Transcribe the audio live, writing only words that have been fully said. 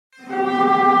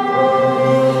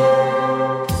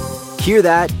Hear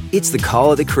that? It's the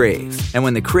call of the Crave. And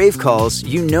when the Crave calls,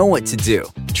 you know what to do.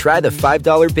 Try the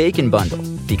 $5 Bacon Bundle,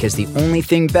 because the only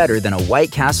thing better than a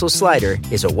White Castle slider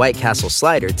is a White Castle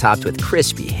slider topped with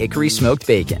crispy hickory smoked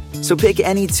bacon. So pick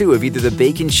any two of either the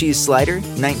Bacon Cheese Slider,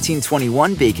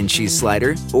 1921 Bacon Cheese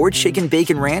Slider, or Chicken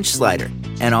Bacon Ranch Slider.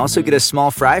 And also get a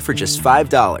small fry for just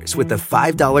 $5 with the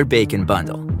 $5 Bacon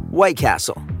Bundle. White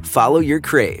Castle. Follow your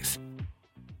crave.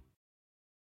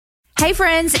 Hey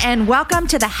friends, and welcome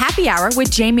to the Happy Hour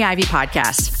with Jamie Ivey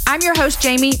podcast. I'm your host,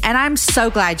 Jamie, and I'm so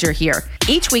glad you're here.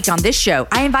 Each week on this show,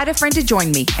 I invite a friend to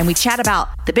join me, and we chat about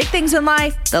the big things in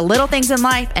life, the little things in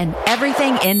life, and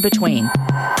everything in between.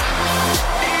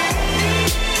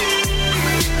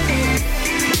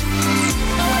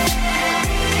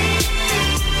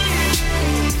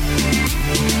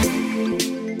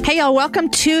 Hey y'all, welcome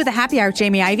to the Happy Hour with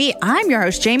Jamie Ivey. I'm your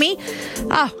host, Jamie.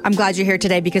 I'm glad you're here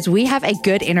today because we have a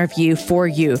good interview for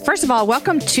you. First of all,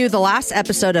 welcome to the last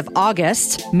episode of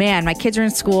August. Man, my kids are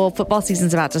in school. Football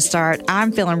season's about to start.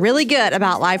 I'm feeling really good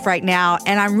about life right now.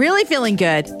 And I'm really feeling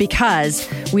good because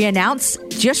we announced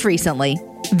just recently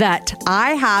that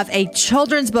I have a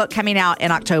children's book coming out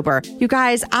in October. You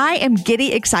guys, I am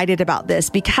giddy excited about this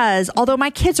because although my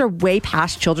kids are way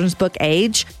past children's book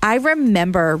age, I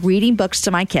remember reading books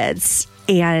to my kids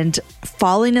and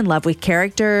falling in love with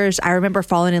characters. I remember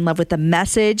falling in love with the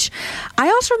message. I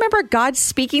also remember God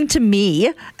speaking to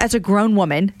me as a grown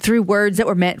woman through words that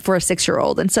were meant for a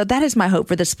 6-year-old. And so that is my hope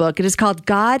for this book. It is called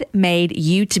God Made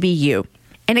You to Be You.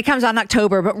 And it comes out in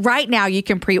October, but right now you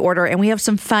can pre-order and we have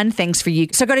some fun things for you.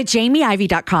 So go to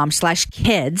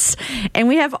jamieivey.com/kids and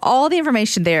we have all the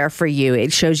information there for you.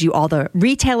 It shows you all the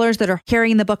retailers that are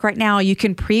carrying the book right now. You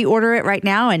can pre-order it right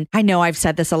now. And I know I've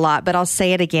said this a lot, but I'll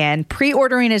say it again.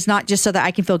 Pre-ordering is not just so that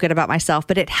I can feel good about myself,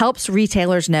 but it helps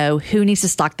retailers know who needs to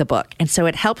stock the book. And so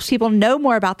it helps people know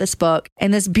more about this book.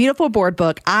 And this beautiful board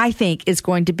book, I think, is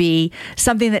going to be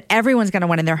something that everyone's going to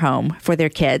want in their home for their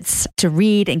kids to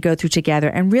read and go through together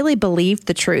and really believe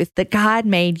the truth that God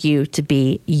made you to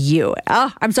be you.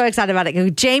 Oh, I'm so excited about it. Go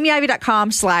to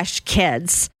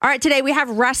jamieivey.com/kids. All right, today we have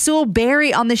Rasool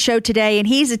Berry on the show today, and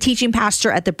he's a teaching pastor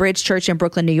at the Bridge Church in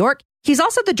Brooklyn, New York. He's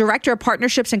also the director of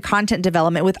partnerships and content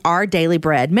development with Our Daily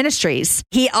Bread Ministries.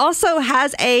 He also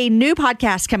has a new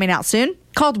podcast coming out soon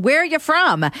called Where You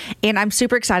From? And I'm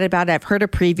super excited about it. I've heard a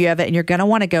preview of it, and you're going to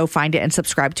want to go find it and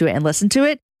subscribe to it and listen to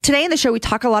it. Today in the show, we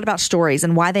talk a lot about stories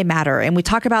and why they matter. And we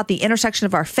talk about the intersection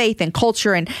of our faith and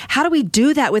culture and how do we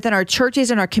do that within our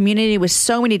churches and our community with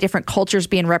so many different cultures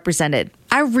being represented.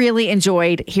 I really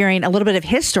enjoyed hearing a little bit of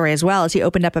his story as well as he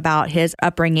opened up about his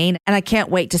upbringing. And I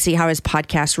can't wait to see how his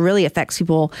podcast really affects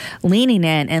people leaning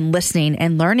in and listening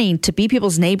and learning to be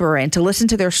people's neighbor and to listen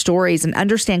to their stories and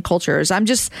understand cultures.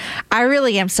 I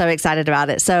really am so excited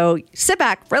about it. So sit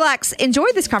back, relax, enjoy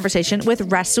this conversation with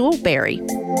Rasool Berry.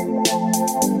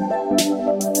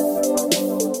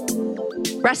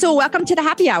 Rasool, welcome to the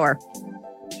Happy Hour.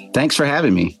 Thanks for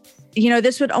having me. You know,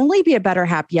 this would only be a better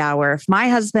happy hour if my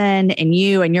husband and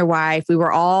you and your wife, we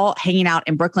were all hanging out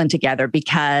in Brooklyn together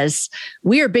because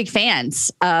we are big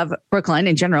fans of Brooklyn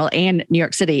in general and New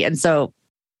York City. And so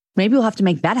maybe we'll have to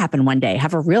make that happen one day,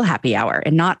 have a real happy hour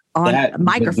and not on a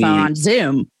microphone on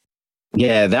Zoom.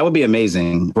 Yeah, that would be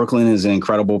amazing. Brooklyn is an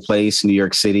incredible place. New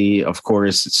York City, of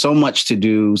course, so much to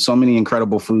do, so many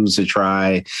incredible foods to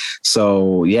try.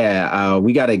 So, yeah,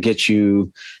 we got to get you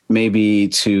maybe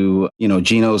to,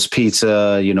 Gino's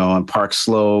Pizza, on Park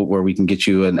Slope, where we can get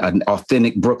you an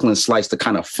authentic Brooklyn slice to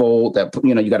kind of fold that,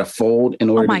 you got to fold in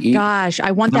order to eat. Oh, my gosh.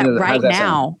 I want that right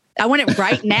now. I want it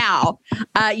right now.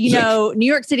 New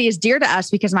York City is dear to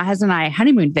us because my husband and I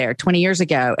honeymooned there 20 years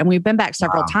ago, and we've been back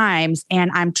several times.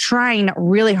 And I'm trying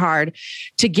really hard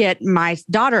to get my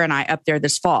daughter and I up there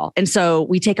this fall. And so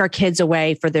we take our kids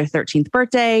away for their 13th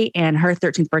birthday, and her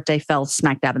 13th birthday fell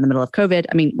smack dab in the middle of COVID.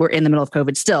 I mean, we're in the middle of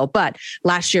COVID still, but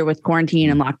last year with quarantine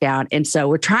and lockdown. And so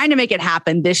we're trying to make it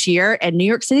happen this year. And New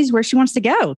York City is where she wants to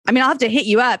go. I mean, I'll have to hit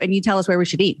you up and you tell us where we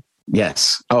should eat.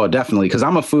 Yes. Oh, definitely. Because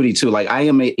I'm a foodie too. Like I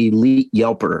am an elite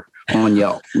Yelper on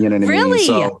Yelp. You know what I mean? Really?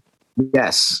 So,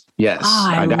 yes. Oh,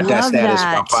 I got that status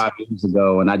about 5 years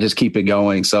ago, and I just keep it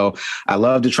going. So I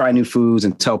love to try new foods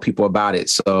and tell people about it.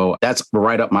 So that's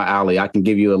right up my alley. I can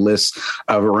give you a list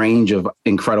of a range of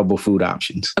incredible food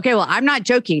options. Okay. Well, I'm not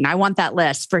joking. I want that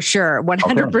list for sure.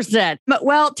 100%. Okay. But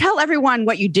well, tell everyone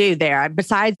what you do there.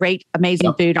 Besides rate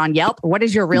amazing food on Yelp, what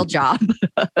is your real job?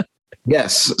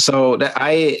 Yes. So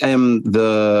I am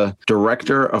the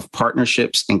director of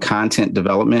partnerships and content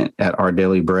development at Our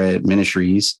Daily Bread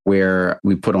Ministries, where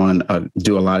we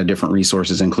do a lot of different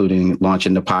resources, including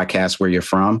launching the podcast Where You're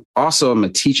From. Also, I'm a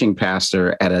teaching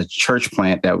pastor at a church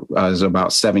plant that is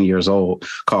about 7 years old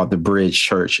called the Bridge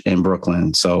Church in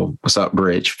Brooklyn. So what's up,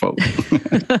 Bridge folks?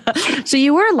 So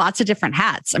you wear lots of different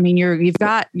hats. I mean, you've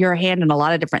got your hand in a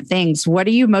lot of different things. What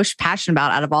are you most passionate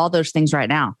about out of all those things right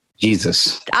now?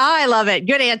 Jesus. I love it.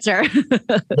 Good answer.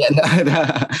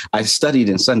 I studied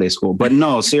in Sunday school, but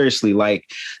no, seriously, like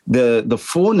the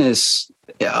fullness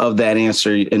of that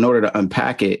answer, in order to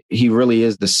unpack it, he really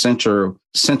is the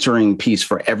centering piece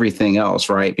for everything else,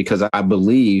 right? Because I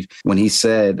believe when he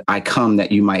said, I come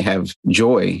that you might have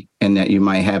joy and that you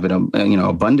might have it,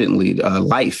 abundantly,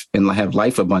 life, and have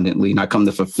life abundantly. And I come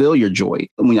to fulfill your joy.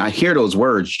 When I hear those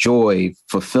words, joy,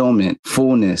 fulfillment,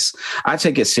 fullness, I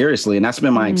take it seriously. And that's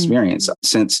been my experience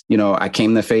since, I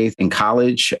came to faith in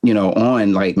college,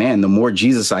 the more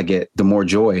Jesus I get, the more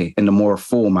joy and the more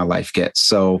full my life gets.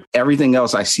 So everything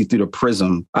else I see through the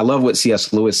prism. I love what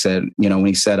C.S. Lewis said, when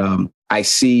he said, I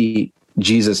see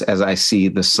Jesus as I see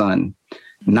the sun,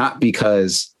 not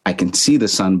because I can see the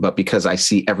sun, but because I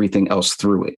see everything else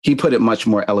through it. He put it much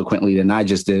more eloquently than I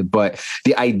just did. But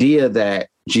the idea that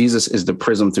Jesus is the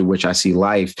prism through which I see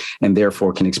life and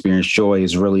therefore can experience joy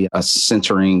is really a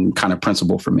centering kind of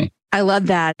principle for me. I love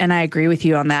that. And I agree with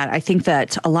you on that. I think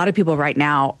that a lot of people right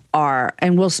now are,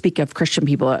 and we'll speak of Christian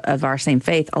people of our same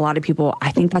faith, a lot of people,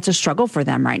 I think that's a struggle for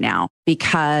them right now,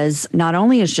 because not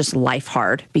only is just life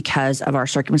hard because of our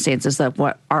circumstances of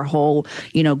what our whole,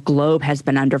 globe has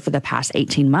been under for the past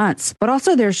 18 months, but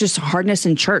also there's just hardness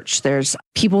in church. There's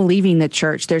people leaving the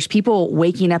church. There's people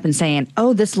waking up and saying,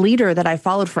 oh, this leader that I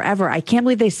followed forever, I can't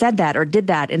believe they said that or did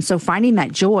that. And so finding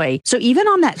that joy. So even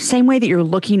on that same way that you're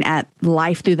looking at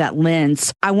life through that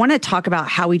lens, I want to talk about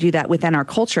how we do that within our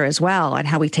culture as well and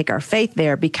how we take our faith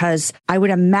there, because I would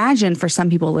imagine for some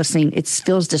people listening, it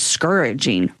feels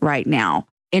discouraging right now,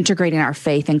 integrating our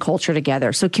faith and culture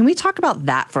together. So can we talk about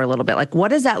that for a little bit? Like, what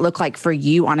does that look like for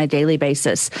you on a daily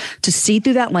basis to see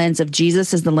through that lens of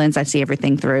Jesus is the lens I see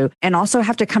everything through, and also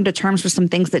have to come to terms with some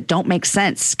things that don't make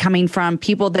sense coming from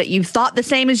people that you thought the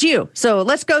same as you? So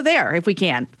let's go there if we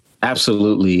can.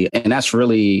 Absolutely. And that's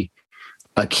really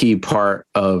a key part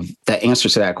of the answer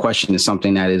to that question, is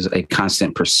something that is a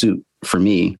constant pursuit for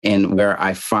me, and where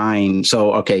I find,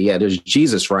 there's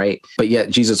Jesus, right? But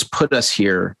yet Jesus put us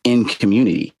here in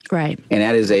community. Right. And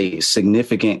that is a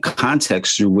significant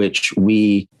context through which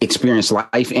we experience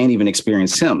life and even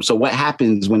experience him. So what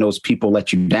happens when those people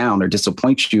let you down or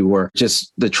disappoint you, or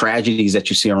just the tragedies that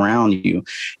you see around you?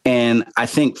 And I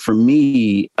think for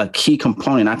me, a key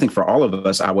component, I think for all of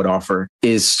us, I would offer,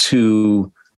 is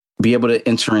to be able to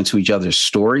enter into each other's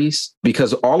stories,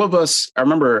 because all of us, I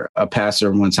remember a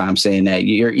pastor one time saying that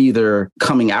you're either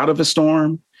coming out of a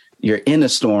storm, you're in a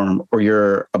storm, or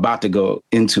you're about to go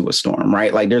into a storm,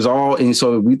 right? Like and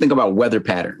so we think about weather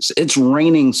patterns. It's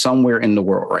raining somewhere in the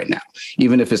world right now,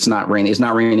 even if it's not raining. It's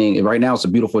not raining right now. It's a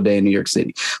beautiful day in New York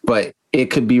City, but it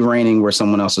could be raining where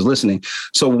someone else is listening.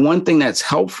 So one thing that's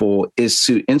helpful is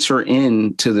to enter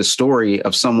into the story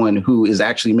of someone who is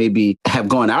actually maybe have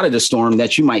gone out of the storm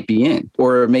that you might be in,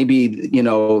 or maybe,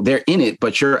 they're in it,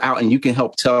 but you're out, and you can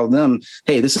help tell them,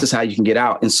 hey, this is how you can get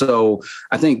out. And so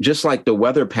I think just like the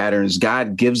weather patterns,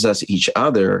 God gives us each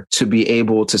other to be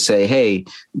able to say, hey,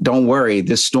 don't worry,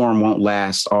 this storm won't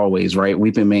last always, right?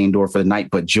 Weeping may endure for the night,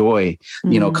 but joy,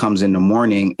 comes in the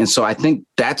morning. And so I think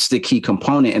that's the key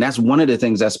component. And that's one of the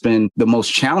things that's been the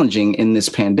most challenging in this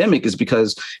pandemic, is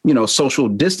because, social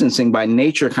distancing by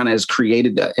nature kind of has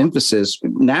created the emphasis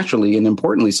naturally and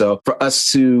importantly so for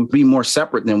us to be more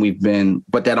separate than we've been.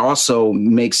 But that also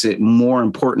makes it more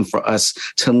important for us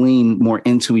to lean more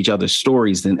into each other's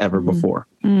stories than ever before.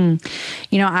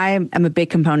 I am a big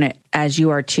component, as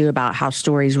you are too, about how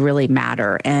stories really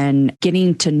matter, and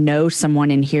getting to know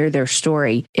someone and hear their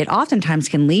story. It oftentimes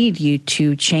can lead you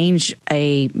to change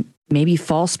a maybe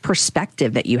false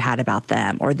perspective that you had about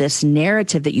them, or this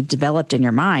narrative that you've developed in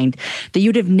your mind that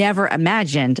you'd have never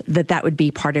imagined that would be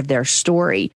part of their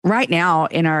story. Right now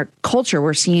in our culture,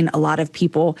 we're seeing a lot of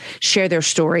people share their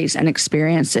stories and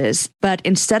experiences, but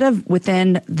instead of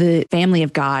within the family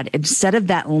of God, instead of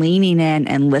that leaning in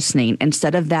and listening,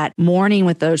 instead of that mourning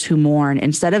with those who mourn,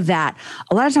 instead of that,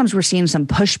 a lot of times we're seeing some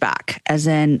pushback, as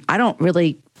in, I don't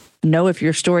really know if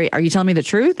your story, are you telling me the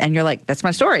truth? And you're like, that's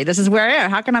my story. This is where I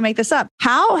am. How can I make this up?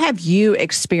 How have you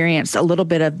experienced a little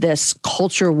bit of this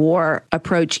culture war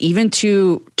approach, even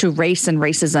to race and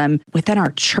racism within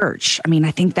our church? I mean,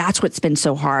 I think that's what's been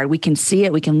so hard. We can see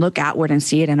it. We can look outward and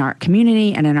see it in our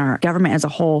community and in our government as a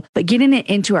whole. But getting it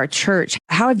into our church,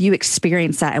 how have you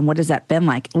experienced that? And what has that been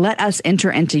like? Let us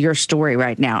enter into your story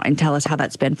right now and tell us how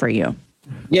that's been for you.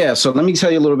 Yeah. So let me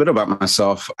tell you a little bit about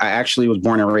myself. I actually was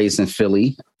born and raised in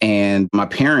Philly, and my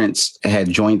parents had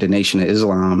joined the Nation of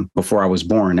Islam before I was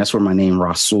born. That's where my name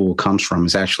Rasool comes from.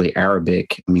 It's actually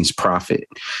Arabic. It means prophet.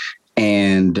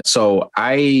 And so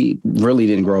I really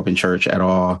didn't grow up in church at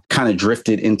all, kind of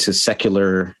drifted into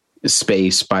secular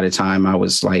space by the time I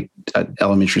was like an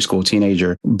elementary school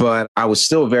teenager, but I was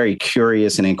still very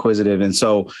curious and inquisitive. And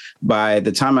so by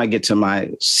the time I get to my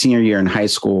senior year in high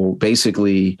school,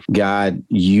 basically God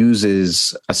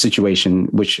uses a situation,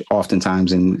 which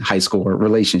oftentimes in high school are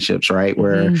relationships, right?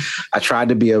 Where I tried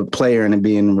to be a player and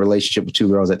be in a relationship with two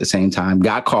girls at the same time,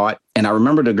 got caught. And I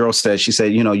remember the girl said, she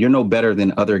said, you're no better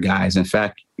than other guys. In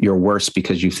fact, you're worse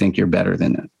because you think you're better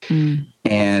than them.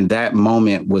 And that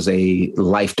moment was a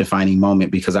life-defining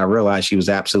moment because I realized she was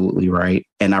absolutely right.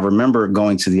 And I remember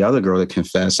going to the other girl to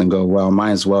confess and go, well,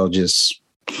 might as well just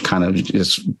kind of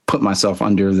just put myself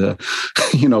under the,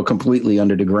 completely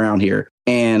under the ground here.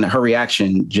 And her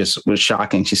reaction just was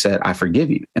shocking. She said, I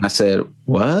forgive you. And I said,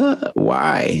 what?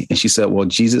 Why? And she said, well,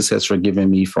 Jesus has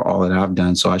forgiven me for all that I've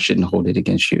done, so I shouldn't hold it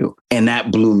against you. And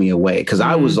that blew me away because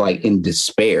I was like in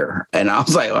despair. And I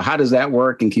was like, well, how does that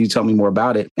work? And can you tell me more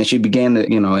about it? And she began to,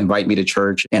 invite me to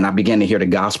church. And I began to hear the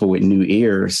gospel with new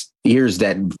ears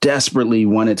that desperately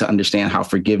wanted to understand how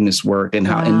forgiveness worked and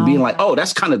how, and being like, oh,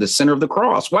 that's kind of the center of the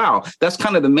cross. Wow. That's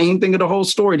kind of the main thing of the whole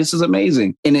story. This is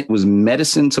amazing. And it was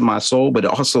medicine to my soul, but it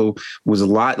also was a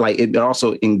lot like it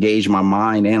also engaged my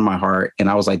mind and my heart. And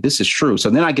I was like, this is true.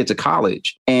 So then I get to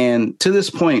college. And to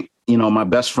this point, my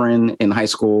best friend in high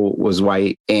school was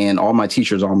white and all my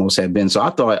teachers almost had been. So I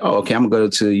thought, oh, okay, I'm going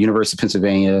to go to University of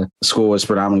Pennsylvania. School is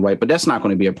predominantly white, but that's not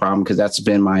going to be a problem because that's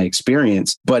been my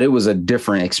experience. But it was a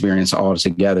different experience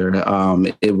altogether.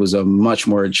 It was a much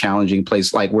more challenging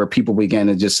place, like where people began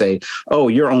to just say, oh,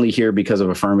 you're only here because of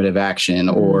affirmative action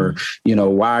or,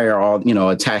 why are all,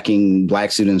 attacking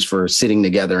Black students for sitting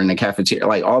together in the cafeteria?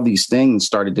 Like all these things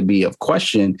started to be of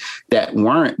question that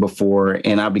weren't before.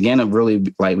 And I began to really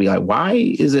be like, why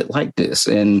is it like this?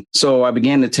 And so I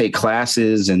began to take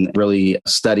classes and really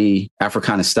study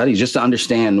Africana studies just to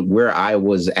understand where I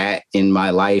was at in my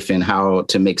life and how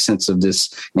to make sense of this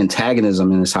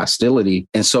antagonism and this hostility.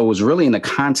 And so it was really in the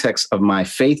context of my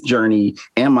faith journey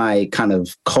and my kind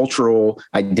of cultural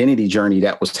identity journey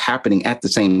that was happening at the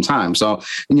same time. So,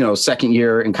 second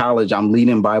year in college, I'm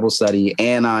leading Bible study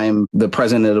and I'm the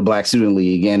president of the Black Student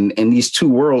League. And these two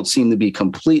worlds seem to be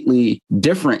completely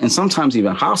different and sometimes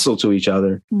even hostile to each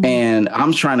other. And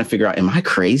I'm trying to figure out, am I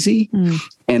crazy?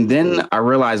 And then I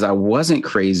realized I wasn't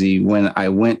crazy when I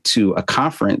went to a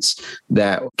conference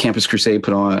that Campus Crusade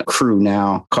put on, Crew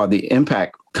now, called the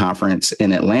Impact Conference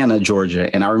in Atlanta,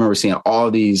 Georgia. And I remember seeing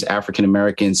all these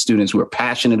African-American students who were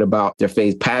passionate about their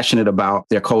faith, passionate about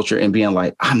their culture, and being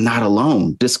like, I'm not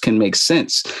alone. This can make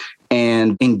sense.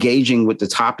 And engaging with the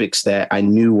topics that I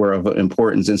knew were of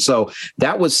importance. And so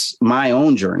that was my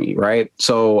own journey, right?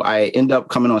 So I end up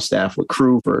coming on staff with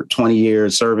Crew for 20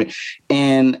 years serving.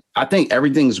 And I think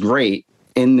everything's great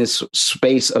in this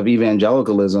space of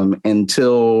evangelicalism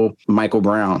until Michael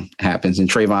Brown happens and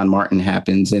Trayvon Martin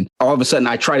happens. And all of a sudden,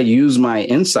 I try to use my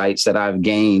insights that I've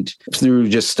gained through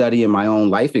just studying my own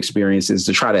life experiences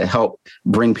to try to help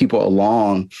bring people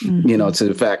along, to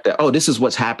the fact that, oh, this is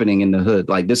what's happening in the hood.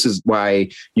 Like, this is why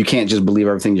you can't just believe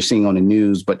everything you're seeing on the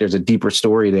news, but there's a deeper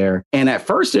story there. And at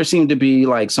first, there seemed to be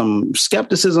like some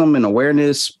skepticism and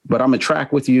awareness, but I'm gonna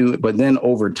track with you. But then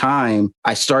over time,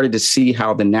 I started to see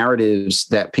how the narratives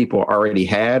that people already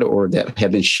had or that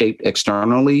have been shaped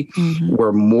externally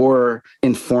were more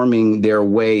informing their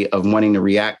way of wanting to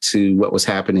react to what was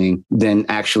happening than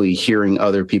actually hearing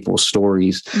other people's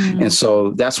stories. And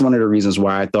so that's one of the reasons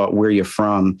why I thought Where You're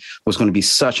From was going to be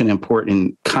such an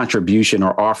important contribution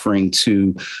or offering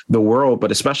to the world,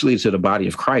 but especially to the body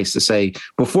of Christ, to say,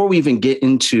 before we even get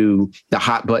into the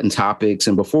hot button topics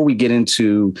and before we get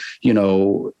into,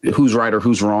 who's right or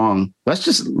who's wrong, let's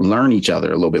just learn each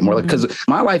other a little bit more. Because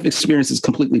my life experience is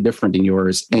completely different than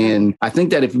yours. And I think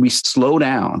that if we slow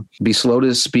down, be slow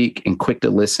to speak and quick to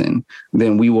listen,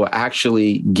 then we will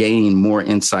actually gain more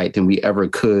insight than we ever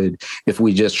could if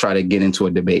we just try to get into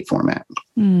a debate format.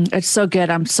 It's so good.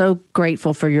 I'm so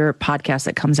grateful for your podcast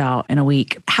that comes out in a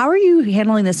week. How are you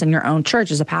handling this in your own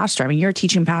church as a pastor? I mean, you're a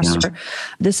teaching pastor. Yeah.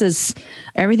 This is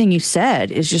everything you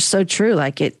said is just so true.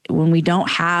 Like when we don't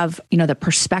have, the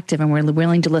perspective and we're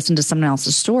willing to listen to someone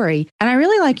else's story. And I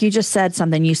really like you just said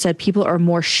something. You said people are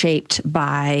more shaped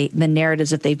by the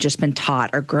narratives that they've just been taught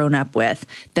or grown up with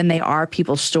than they are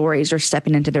people's stories or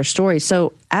stepping into their stories.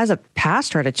 So as a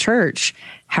pastor at a church,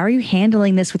 how are you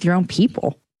handling this with your own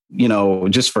people?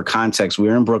 Just for context,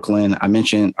 we're in Brooklyn. I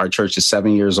mentioned our church is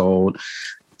 7 years old.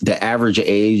 The average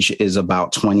age is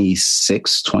about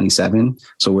 26, 27.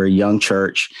 So we're a young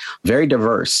church, very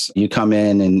diverse. You come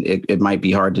in and it might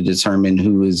be hard to determine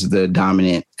who is the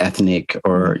dominant ethnic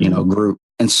or, group.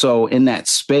 And so in that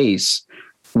space,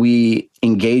 we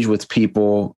engage with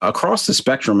people across the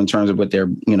spectrum in terms of what their,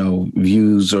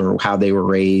 views or how they were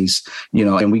raised,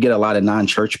 and we get a lot of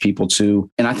non-church people too.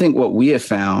 And I think what we have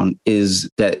found is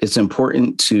that it's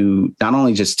important to not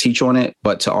only just teach on it,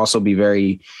 but to also be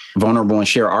very vulnerable and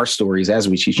share our stories as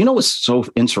we teach. What's so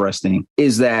interesting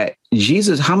is that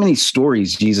how many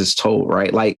stories Jesus told,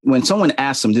 right? Like when someone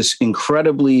asks him this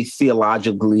incredibly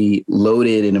theologically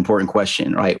loaded and important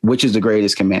question, right? Which is the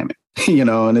greatest commandment?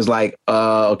 And it's like,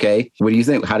 okay, what do you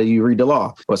think? How do you read the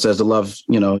law? Well, it says to love,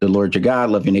 the Lord your God,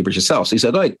 love your neighbor as yourself. So he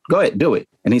said, go ahead, do it.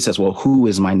 And he says, well, who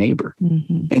is my neighbor?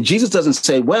 Mm-hmm. And Jesus doesn't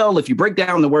say, well, if you break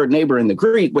down the word neighbor in the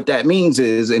Greek, what that means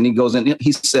is, and he goes in,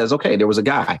 he says, okay, there was a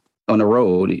guy on the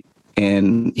road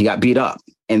and he got beat up.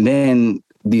 And then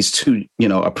these two,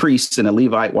 a priest and a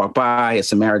Levite walk by, a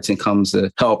Samaritan comes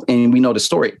to help, and we know the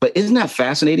story. But isn't that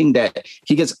fascinating that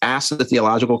he gets asked the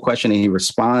theological question and he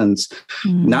responds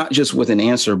not just with an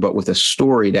answer, but with a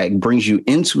story that brings you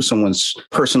into someone's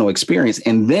personal experience.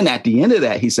 And then at the end of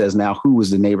that, he says, now who is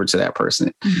the neighbor to that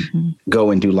person? Mm-hmm. Go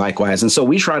and do likewise. And so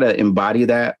we try to embody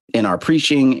that in our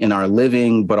preaching, in our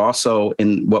living, but also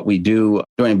in what we do.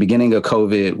 During the beginning of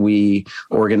COVID, we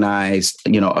organized,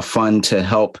 a fund to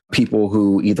help people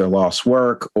who either lost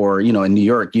work or, in New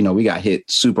York, we got hit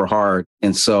super hard.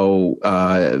 And so,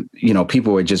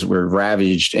 people were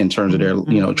ravaged in terms of their,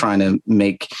 trying to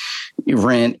make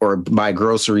rent or buy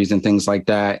groceries and things like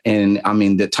that. And I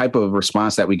mean, the type of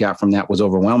response that we got from that was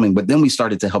overwhelming. But then we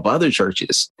started to help other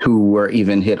churches who were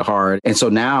even hit hard. And so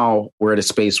now we're at a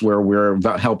space where we're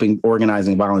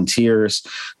organizing volunteers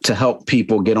to help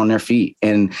people get on their feet.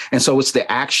 And so it's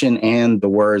the action and the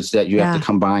words that you have to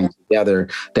combine together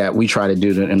that we try to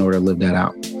do in order to live that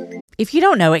out. If you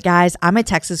don't know it, guys, I'm a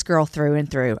Texas girl through and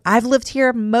through. I've lived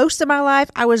here most of my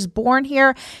life. I was born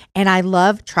here and I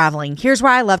love traveling. Here's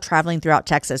why I love traveling throughout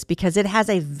Texas, because it has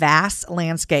a vast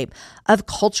landscape of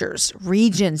cultures,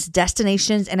 regions,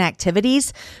 destinations, and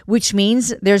activities, which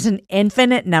means there's an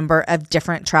infinite number of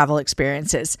different travel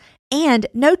experiences. And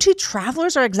no two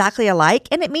travelers are exactly alike,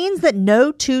 and it means that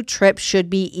no two trips should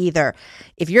be either.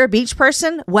 If you're a beach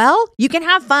person, well, you can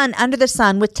have fun under the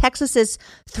sun with Texas's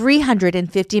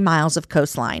 350 miles of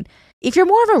coastline. If you're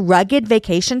more of a rugged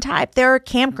vacation type, there are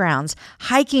campgrounds,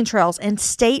 hiking trails, and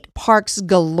state parks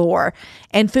galore.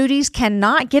 And foodies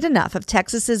cannot get enough of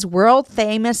Texas's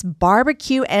world-famous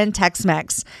barbecue and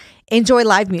Tex-Mex. Enjoy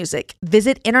live music,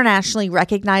 visit internationally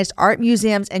recognized art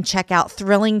museums, and check out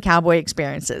thrilling cowboy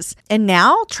experiences. And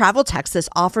now, Travel Texas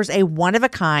offers a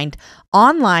one-of-a-kind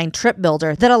online trip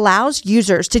builder that allows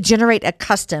users to generate a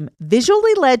custom,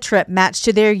 visually led trip matched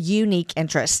to their unique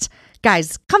interests.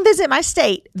 Guys, come visit my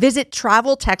state. Visit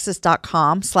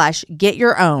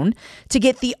traveltexas.com/getyourown to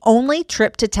get the only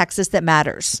trip to Texas that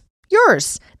matters.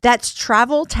 Yours. That's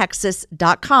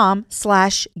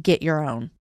traveltexas.com/getyourown.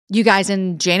 You guys,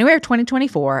 in January of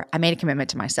 2024, I made a commitment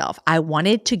to myself. I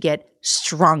wanted to get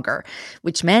stronger,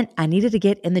 which meant I needed to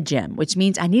get in the gym, which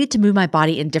means I needed to move my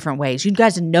body in different ways. You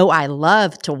guys know I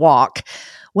love to walk.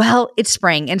 Well, it's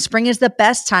spring, and spring is the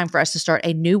best time for us to start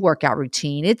a new workout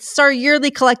routine. It's our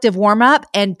yearly collective warm-up,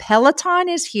 and Peloton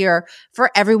is here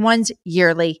for everyone's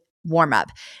yearly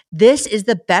warm-up. This is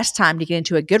the best time to get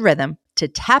into a good rhythm, to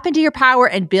tap into your power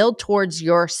and build towards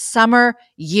your summer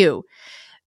you.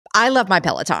 I love my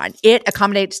Peloton. It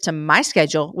accommodates to my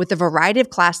schedule with a variety of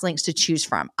class links to choose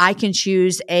from. I can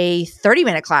choose a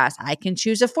 30-minute class. I can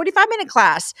choose a 45-minute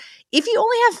class. If you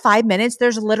only have 5 minutes,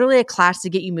 there's literally a class to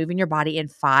get you moving your body in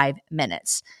 5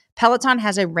 minutes. Peloton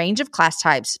has a range of class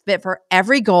types fit for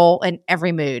every goal and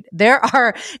every mood. There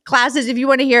are classes if you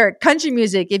want to hear country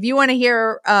music, if you want to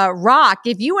hear rock,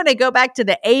 if you want to go back to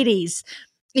the 80s.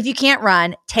 If you can't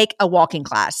run, take a walking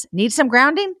class. Need some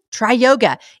grounding? Try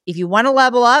yoga. If you want to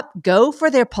level up, go for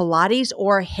their Pilates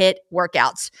or HIIT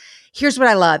workouts. Here's what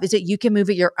I love is that you can move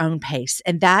at your own pace.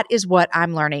 And that is what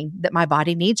I'm learning that my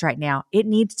body needs right now. It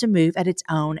needs to move at its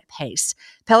own pace.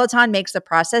 Peloton makes the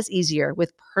process easier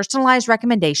with personalized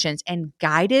recommendations and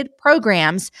guided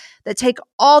programs that take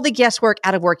all the guesswork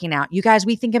out of working out. You guys,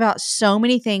 we think about so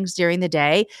many things during the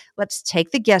day. Let's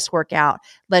take the guesswork out.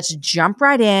 Let's jump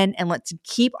right in and let's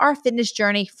keep our fitness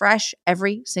journey fresh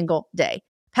every single day.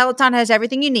 Peloton has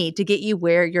everything you need to get you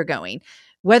where you're going.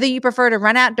 Whether you prefer to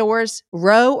run outdoors,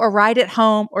 row or ride at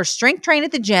home, or strength train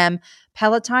at the gym,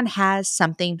 Peloton has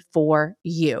something for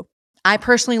you. I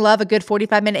personally love a good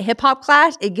 45-minute hip hop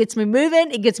class. It gets me moving.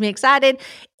 It gets me excited.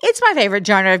 It's my favorite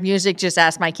genre of music. Just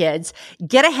ask my kids.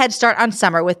 Get a head start on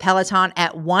summer with Peloton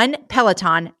at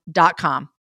onepeloton.com.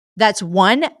 That's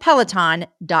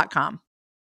onepeloton.com.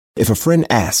 If a friend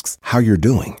asks how you're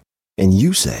doing, and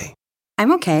you say,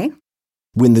 I'm okay.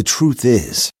 When the truth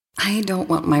is, I don't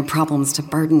want my problems to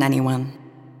burden anyone.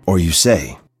 Or you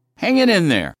say, hang it in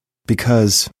there.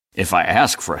 Because if I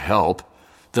ask for help,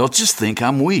 they'll just think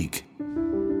I'm weak.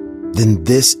 Then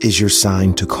this is your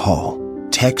sign to call,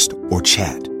 text, or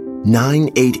chat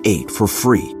 988 for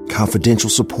free, confidential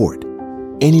support.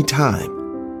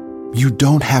 Anytime. You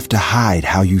don't have to hide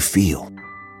how you feel.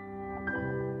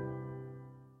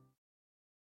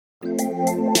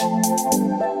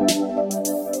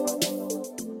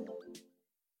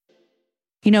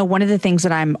 You know, one of the things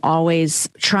that I'm always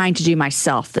trying to do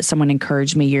myself that someone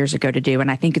encouraged me years ago to do, and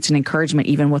I think it's an encouragement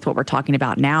even with what we're talking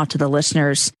about now to the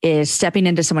listeners, is stepping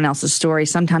into someone else's story.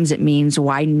 Sometimes it means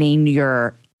widening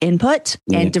your input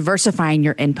and diversifying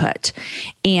your input.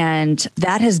 And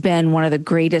that has been one of the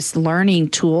greatest learning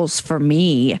tools for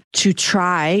me to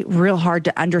try real hard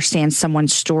to understand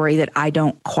someone's story that I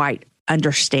don't quite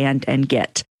understand and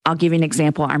get. I'll give you an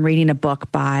example. I'm reading a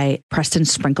book by Preston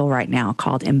Sprinkle right now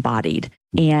called Embodied.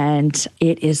 And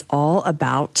it is all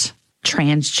about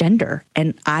transgender.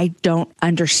 And I don't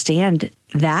understand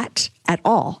that at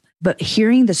all. But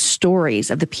hearing the stories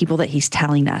of the people that he's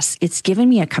telling us, it's given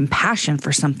me a compassion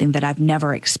for something that I've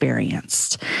never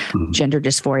experienced. Gender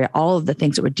dysphoria, all of the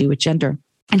things that would do with gender.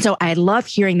 And so I love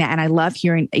hearing that. And I love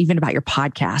hearing even about your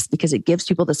podcast because it gives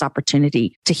people this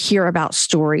opportunity to hear about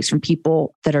stories from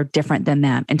people that are different than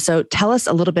them. And so tell us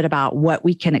a little bit about what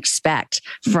we can expect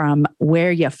from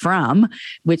Where You From,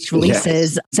 which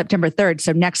releases September 3rd.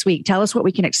 So next week, tell us what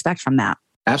we can expect from that.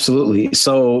 Absolutely.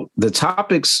 So the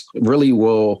topics really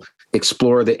will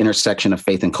explore the intersection of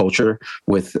faith and culture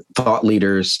with thought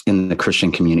leaders in the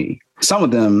Christian community. Some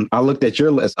of them, I looked at your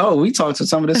list. Oh, we talked to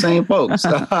some of the same folks.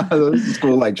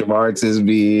 School like Jamar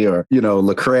Tisby or,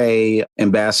 Lecrae,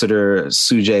 Ambassador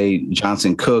Sujay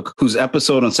Johnson Cook, whose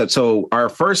episode so our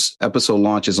first episode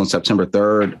launches on September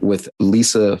 3rd with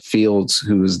Lisa Fields,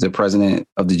 who is the president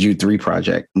of the Jude 3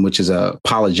 Project, which is a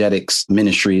apologetics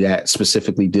ministry that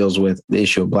specifically deals with the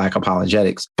issue of Black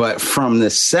apologetics. But from the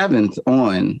 7th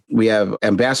on, we have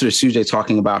Ambassador Sujay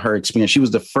talking about her experience. She was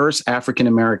the first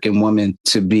African-American woman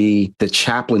to be the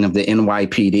chaplain of the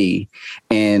NYPD.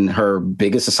 And her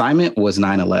biggest assignment was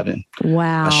 9/11.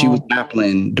 Wow. She was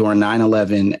chaplain during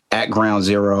 9/11 at Ground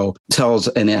Zero, tells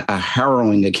a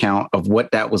harrowing account of what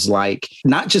that was like.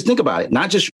 Not just think about it,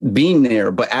 not just being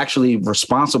there, but actually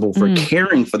responsible for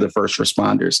caring for the first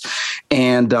responders.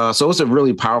 And so it's a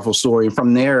really powerful story.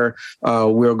 From there,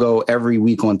 we'll go every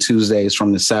week on Tuesdays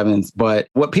from the 7th. But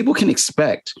what people can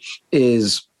expect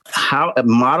is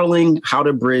modeling how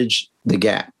to bridge the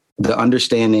gap. The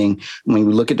understanding when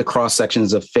we look at the cross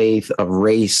sections of faith, of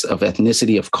race, of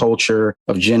ethnicity, of culture,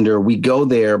 of gender, we go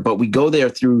there, but we go there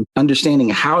through understanding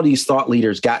how these thought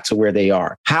leaders got to where they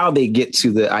are, how they get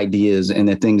to the ideas and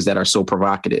the things that are so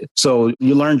provocative. So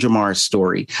you learn Jamar's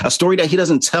story, a story that he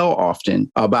doesn't tell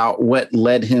often about what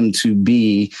led him to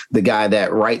be the guy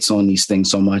that writes on these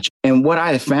things so much. And what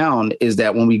I have found is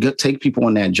that when we take people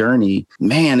on that journey,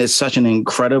 man, it's such an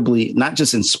incredibly, not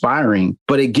just inspiring,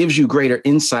 but it gives you greater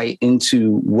insight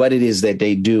into what it is that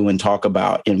they do and talk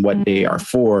about and what they are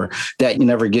for that you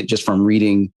never get just from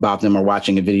reading about them or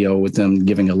watching a video with them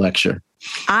giving a lecture.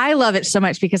 I love it so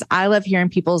much because I love hearing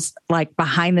people's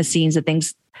behind the scenes of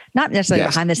things, not necessarily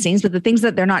behind the scenes, but the things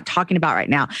that they're not talking about right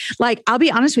now. I'll be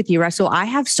honest with you, Rasool, I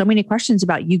have so many questions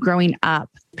about you growing up,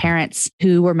 parents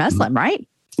who were Muslim, right?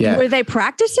 Yeah. Were they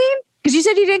practicing? Because you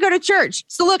said you didn't go to church.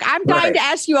 So look, I'm dying to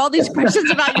ask you all these questions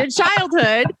about your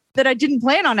childhood that I didn't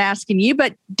plan on asking you,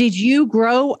 but did you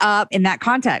grow up in that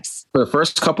context? For the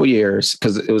first couple of years,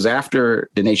 because it was after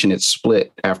the nation had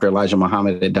split, after Elijah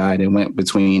Muhammad had died, it went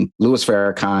between Louis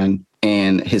Farrakhan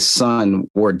and his son,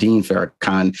 Wardeen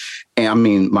Farrakhan,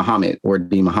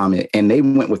 Wardeen Muhammad, and they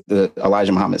went with the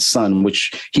Elijah Muhammad's son,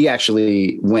 which he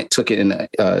actually took it in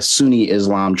a Sunni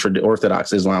Islam,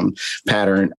 Orthodox Islam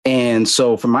pattern. And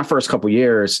so for my first couple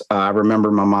years, I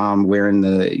remember my mom wearing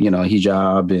the,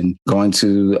 hijab and going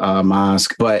to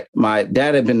mosque. But my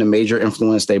dad had been the major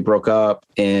influence. They broke up.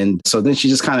 And so then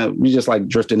we just like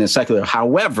drifted in secular.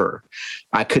 However,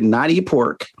 I could not eat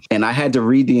pork, and I had to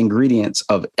read the ingredients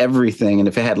of everything. And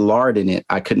if it had lard in it,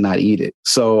 I could not eat it.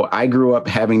 So I grew up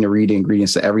having to read the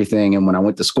ingredients to everything. And when I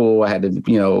went to school, I had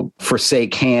to,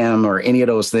 forsake ham or any of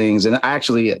those things. And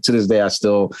actually, to this day,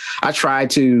 I tried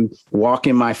to walk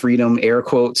in my freedom, air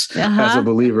quotes, as a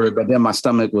believer. But then my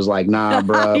stomach was like, nah,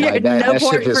 bro, like no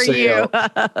pork for you.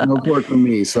 No pork for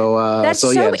me. So that's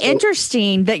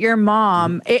interesting that your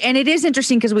mom, and it is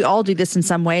interesting because we all do this in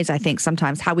some ways, I think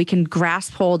sometimes, how we can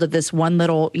grasp hold of this one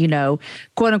little,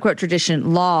 quote unquote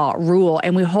tradition, law, rule,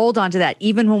 and we hold on to that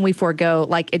even when we forego,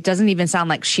 like, it doesn't even sound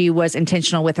like she was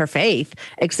intentional with her faith,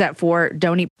 except for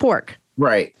don't eat pork.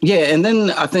 Right. Yeah. And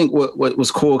then I think what was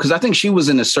cool, because I think she was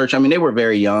in a search. I mean, they were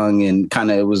very young and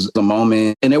kind of it was the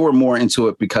moment, and they were more into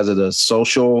it because of the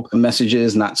social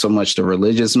messages, not so much the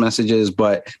religious messages,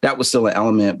 but that was still an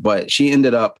element. But she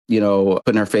ended up,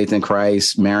 putting her faith in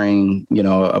Christ, marrying,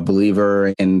 a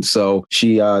believer. And so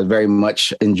she very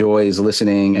much enjoys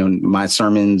listening and my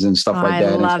sermons and stuff like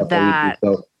that. I love that.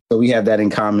 So we have that in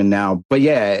common now. But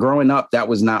yeah, growing up, that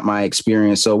was not my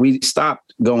experience. So we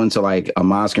stopped going to like a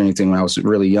mosque or anything when I was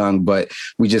really young, but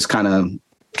we just kind of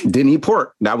didn't eat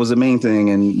pork. That was the main thing.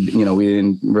 And, we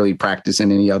didn't really practice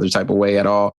in any other type of way at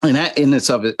all. And that in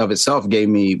of itself gave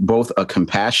me both a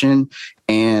compassion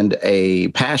and a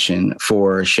passion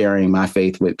for sharing my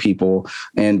faith with people,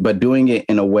 but doing it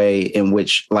in a way in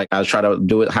which, like, I try to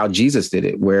do it how Jesus did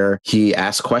it, where he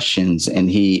asked questions and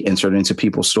he inserted into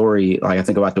people's story. Like, I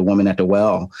think about the woman at the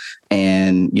well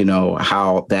and,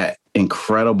 how that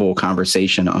incredible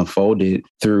conversation unfolded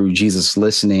through Jesus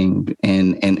listening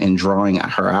and drawing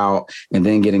her out and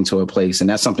then getting to a place. And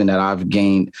that's something that I've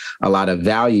gained a lot of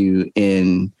value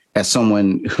in as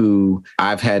someone who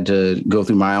I've had to go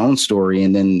through my own story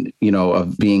and then,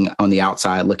 of being on the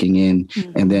outside looking in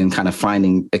and then kind of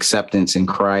finding acceptance in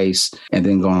Christ and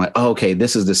then going like, oh, okay,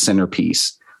 this is the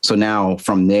centerpiece. So now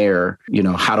from there,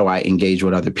 how do I engage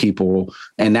with other people?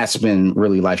 And that's been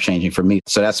really life-changing for me.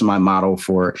 So that's my model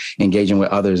for engaging with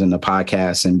others in the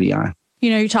podcast and beyond.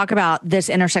 You talk about this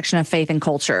intersection of faith and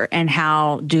culture and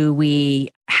how do we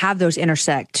have those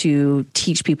intersect to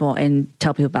teach people and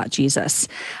tell people about Jesus.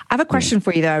 I have a question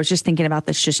for you, though. I was just thinking about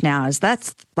this just now.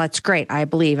 That's great. I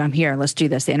believe I'm here. Let's do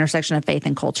this. The intersection of faith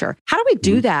and culture. How do we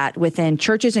do that within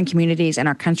churches and communities in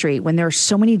our country when there are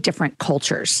so many different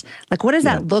cultures? Like, what does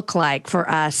that look like for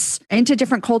us into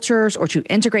different cultures or to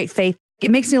integrate faith? It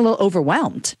makes me a little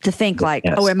overwhelmed to think like,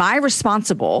 oh, am I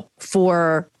responsible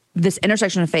for this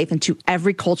intersection of faith into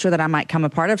every culture that I might come a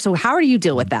part of? So how do you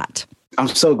deal with that? I'm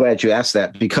so glad you asked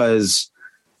that, because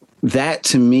that,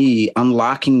 to me,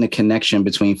 unlocking the connection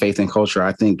between faith and culture,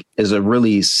 I think is a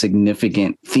really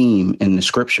significant theme in the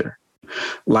scripture.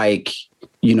 Like,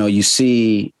 you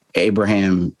see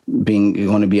Abraham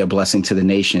going to be a blessing to the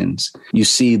nations. You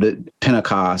see the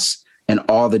Pentecost and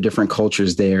all the different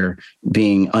cultures there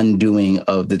being undoing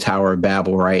of the Tower of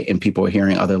Babel, right? And people are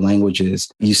hearing other languages.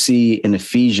 You see in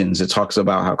Ephesians, it talks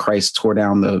about how Christ tore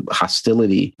down the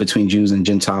hostility between Jews and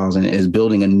Gentiles and is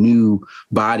building a new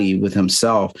body with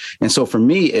himself. And so for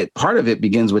me, part of it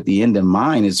begins with the end in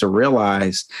mind, is to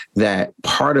realize that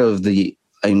part of the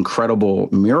incredible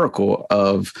miracle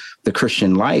of the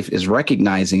Christian life is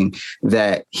recognizing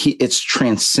that it's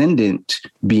transcendent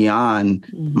beyond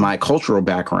my cultural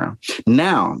background.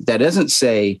 Now, that doesn't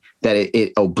say that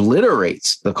it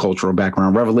obliterates the cultural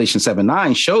background. Revelation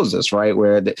 7:9 shows us, right,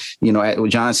 where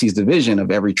John sees the vision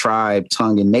of every tribe,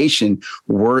 tongue, and nation,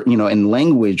 in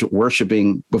language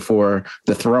worshiping before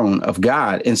the throne of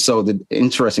God. And so the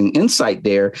interesting insight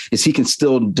there is he can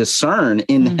still discern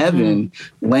in heaven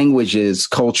languages,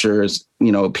 cultures,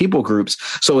 people groups.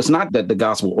 So it's not that the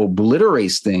gospel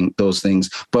obliterates those things,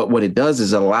 but what it does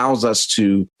is it allows us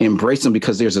to embrace them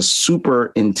because there's a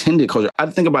superintended culture. I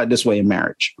think about it this way in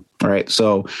marriage, right?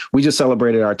 So we just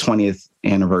celebrated our 20th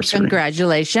anniversary.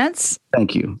 Congratulations.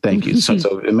 Thank you. So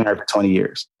we've been married for 20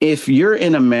 years. If you're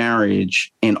in a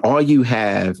marriage and all you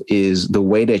have is the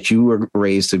way that you were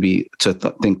raised to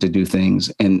think to do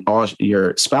things, and all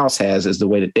your spouse has is the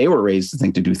way that they were raised to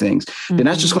think to do things, then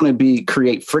that's just going to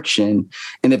create friction.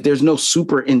 And if there's no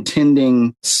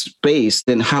superintending space,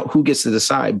 then who gets to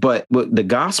decide? But what the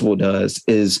gospel does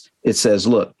is it says,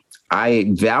 look,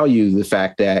 I value the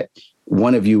fact that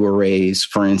one of you were raised,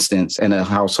 for instance, in a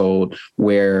household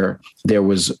where there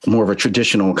was more of a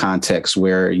traditional context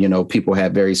where, people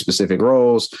had very specific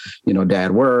roles,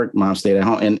 dad worked, mom stayed at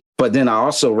home. But then I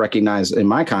also recognize in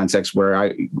my context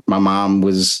where my mom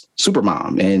was super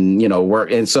mom and,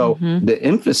 work. And so the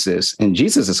emphasis in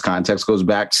Jesus's context goes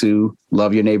back to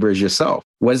love your neighbor as yourself.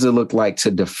 What does it look like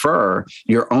to defer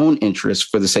your own interests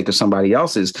for the sake of somebody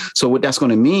else's? So what that's going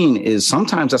to mean is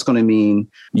sometimes that's going to mean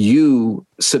you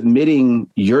submitting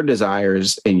your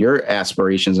desires and your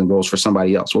aspirations and goals for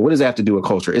somebody else. Well, what does that have to do with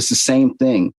culture? It's the same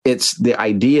thing. It's the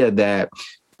idea that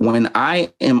when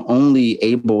I am only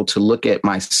able to look at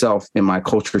myself and my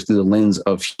culture through the lens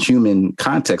of human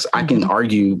context, I can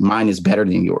argue mine is better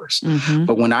than yours.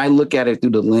 But when I look at it through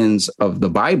the lens of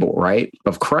the Bible, right,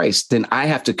 of Christ, then I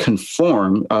have to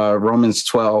conform, Romans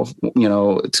 12,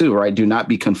 2, right? Do not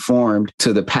be conformed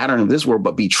to the pattern of this world,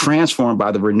 but be transformed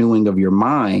by the renewing of your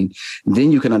mind.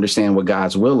 Then you can understand what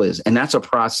God's will is. And that's a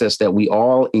process that we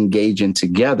all engage in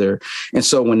together. And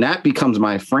so when that becomes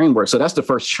my framework, so that's the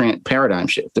first paradigm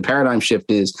shift. The paradigm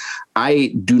shift is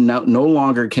I no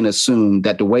longer can assume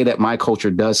that the way that my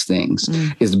culture does things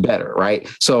is better, right?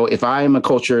 So if I am a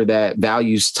culture that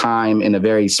values time in a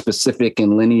very specific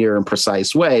and linear and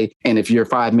precise way, and if you're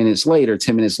 5 minutes late or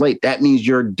 10 minutes late, that means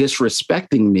you're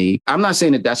disrespecting me. I'm not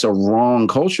saying that that's a wrong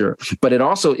culture, but it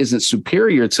also isn't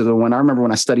superior to the one. I remember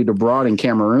when I studied abroad in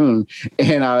Cameroon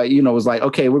and, it was like,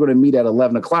 okay, we're going to meet at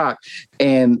 11 o'clock.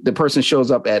 And the person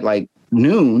shows up at like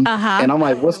noon. And I'm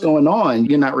like, what's going on?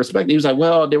 You're not respecting. He was like,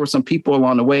 well, there were some people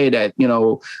along the way that,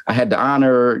 I had to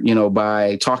honor,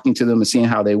 by talking to them and seeing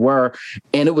how they were.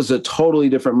 And it was a totally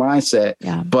different mindset.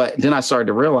 Yeah. But then I started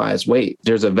to realize, wait,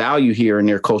 there's a value here in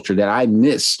their culture that I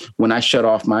miss when I shut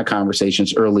off my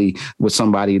conversations early with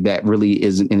somebody that really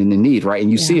is in the need. Right.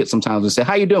 And you see it sometimes and say,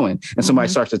 how you doing? And somebody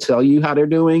starts to tell you how they're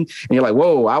doing. And you're like,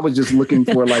 whoa, I was just looking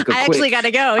for like a I actually got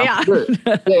to go. Yeah.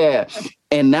 Yeah.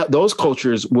 And those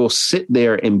cultures will sit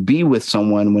there and be with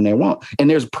someone when they want. And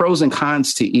there's pros and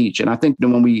cons to each. And I think that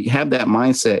when we have that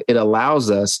mindset, it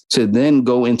allows us to then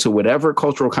go into whatever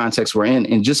cultural context we're in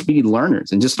and just be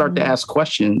learners and just start to ask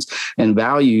questions and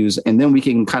values. And then we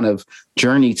can kind of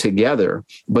journey together.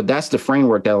 But that's the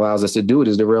framework that allows us to do it,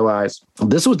 is to realize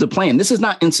this was the plan. This is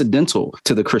not incidental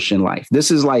to the Christian life.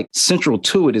 This is like central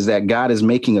to it, is that God is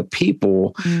making a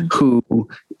people who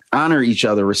honor each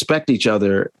other, respect each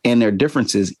other and their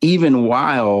differences, even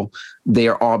while they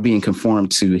are all being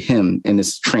conformed to him in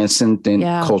this transcendent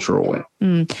cultural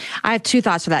way. I have two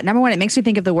thoughts for that. Number one, it makes me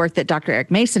think of the work that Dr.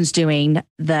 Eric Mason's doing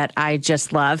that I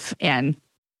just love. And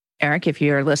Eric, if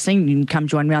you're listening, you can come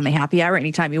join me on the happy hour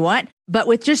anytime you want. But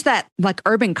with just that like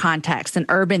urban context and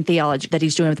urban theology that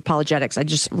he's doing with apologetics, I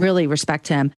just really respect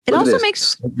him. It also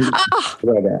makes...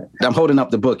 I'm holding up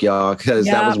the book, y'all, because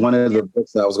that was one of the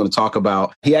books that I was going to talk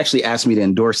about. He actually asked me to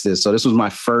endorse this. So this was my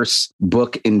first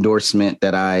book endorsement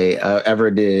that I ever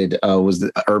did, was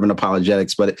the Urban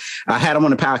Apologetics. But I had him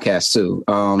on the podcast too.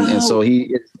 And so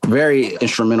he is very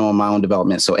instrumental in my own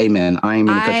development. So amen. I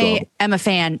am a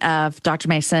fan of Dr.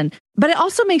 Mason. But it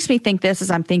also makes me think this, as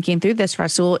I'm thinking through this,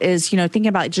 Rasool, is, thinking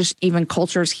about just even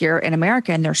cultures here in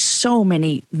America. And there's so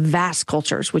many vast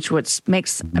cultures, which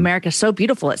makes America so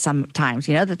beautiful at some times,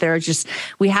 that there are just,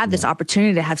 we have this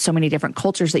opportunity to have so many different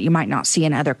cultures that you might not see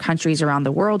in other countries around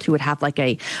the world who would have like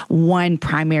a one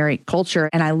primary culture.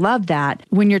 And I love that.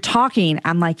 When you're talking,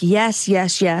 I'm like, yes,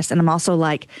 yes, yes. And I'm also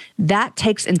like, that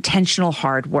takes intentional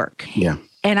hard work. Yeah.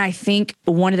 And I think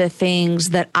one of the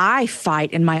things that I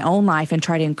fight in my own life and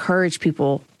try to encourage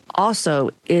people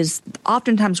also is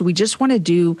oftentimes we just want to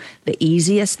do the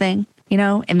easiest thing,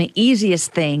 and the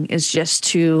easiest thing is just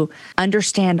to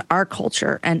understand our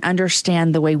culture and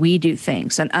understand the way we do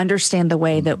things and understand the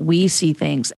way that we see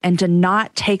things and to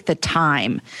not take the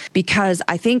time, because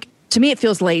I think to me it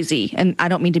feels lazy, and I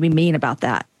don't mean to be mean about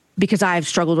that, because I've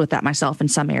struggled with that myself in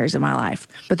some areas of my life.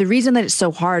 But the reason that it's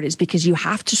so hard is because you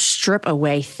have to strip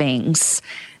away things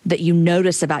that you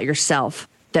notice about yourself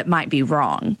that might be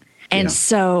wrong. And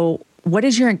so what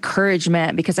is your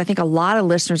encouragement? Because I think a lot of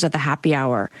listeners of the happy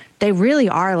hour, they really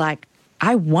are like,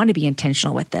 I want to be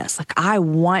intentional with this. Like, I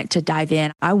want to dive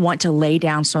in. I want to lay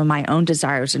down some of my own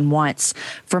desires and wants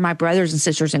for my brothers and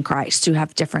sisters in Christ who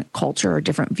have different culture or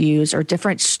different views or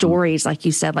different stories. Like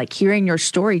you said, like hearing your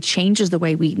story changes the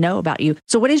way we know about you.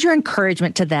 So what is your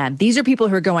encouragement to them? These are people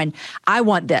who are going, I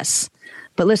want this.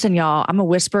 But listen, y'all, I'm a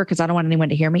whisper because I don't want anyone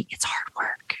to hear me. It's hard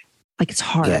work. Like, it's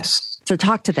hard. Yes. So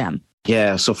talk to them.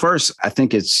 Yeah. So first, I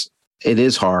think it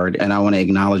is hard. And I want to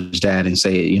acknowledge that and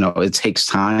say, it takes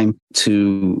time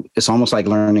it's almost like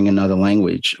learning another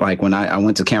language. Like when I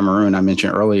went to Cameroon, I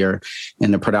mentioned earlier,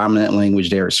 and the predominant language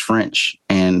there is French.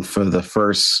 And for the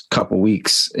first couple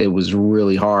weeks, it was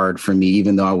really hard for me,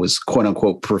 even though I was quote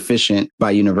unquote proficient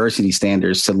by university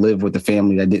standards, to live with a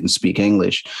family that didn't speak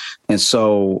English. And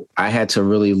so I had to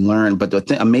really learn. But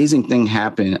the amazing thing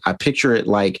happened. I picture it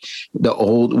like the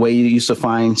old way you used to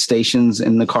find stations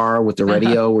in the car with the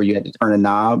radio where you had to turn a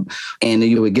knob and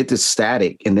you would get this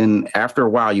static. And then after a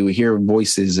while, you would hear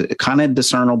voices, kind of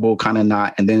discernible, kind of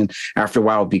not. And then after a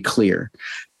while, it'd be clear.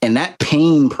 And that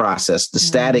pain process, the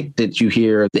static that you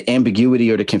hear, the ambiguity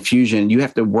or the confusion, you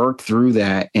have to work through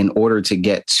that in order to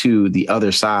get to the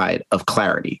other side of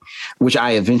clarity, which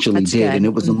I eventually did. Good. And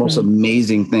it was the most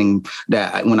amazing thing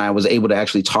that when I was able to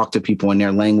actually talk to people in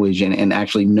their language and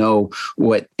actually know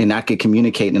what, and I could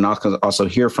communicate and also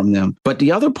hear from them. But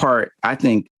the other part, I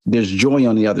think there's joy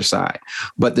on the other side.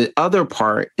 But the other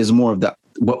part is more of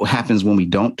what happens when we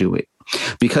don't do it.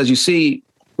 Because you see,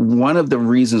 one of the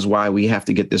reasons why we have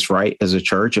to get this right as a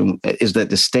church is that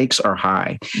the stakes are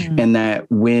high and that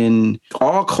when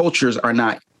all cultures are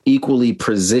not equally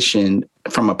positioned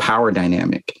from a power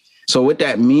dynamic. So what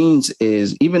that means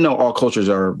is even though all cultures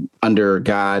are under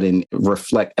God and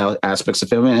reflect aspects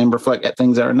of him and reflect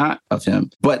things that are not of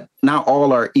him, but not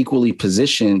all are equally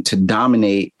positioned to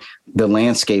dominate the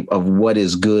landscape of what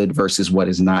is good versus what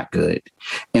is not good.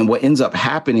 And what ends up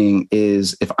happening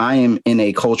is if I am in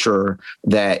a culture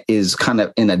that is kind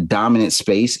of in a dominant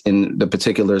space in the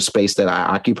particular space that I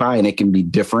occupy, and it can be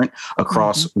different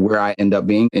across where I end up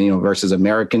being, and, versus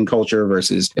American culture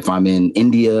versus if I'm in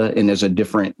India and there's a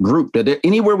different group.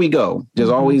 Anywhere we go, there's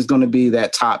always going to be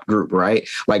that top group, right?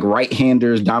 Like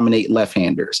right-handers dominate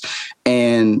left-handers.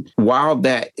 And while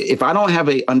if I don't have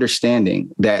a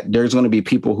understanding that there's going to be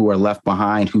people who are left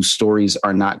behind whose stories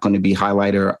are not going to be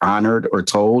highlighted or honored or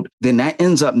told, then that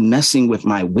ends up messing with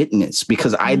my witness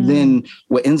because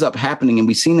what ends up happening, and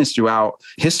we've seen this throughout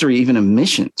history, even of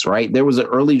missions, right? There was an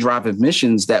early drive of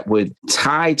missions that would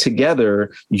tie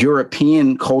together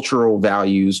European cultural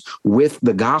values with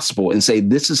the gospel and say,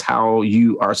 this is how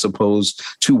you are supposed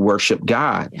to worship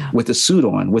God with a suit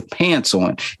on, with pants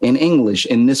on, in English,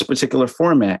 in this particular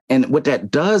format. And what that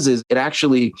does is it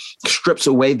actually strips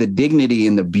away the dignity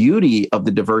and the beauty of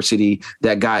the diversity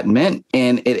that God meant.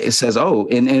 And it says,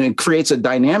 and it creates a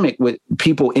dynamic with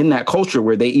people in that culture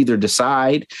where they either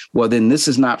decide, well, then this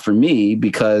is not for me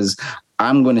because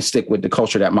I'm going to stick with the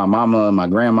culture that my mama and my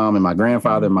grandmom and my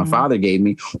grandfather and my father gave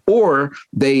me, or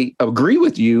they agree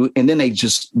with you and then they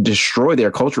just destroy their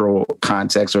cultural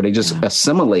context or they just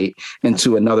assimilate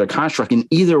into another construct. And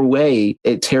either way,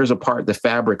 it tears apart the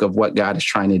fabric of what God is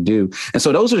trying to do. And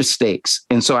so those are the stakes.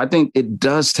 And so I think it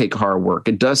does take hard work.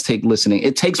 It does take listening.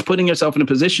 It takes putting yourself in a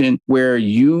position where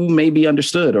you may be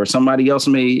understood or somebody else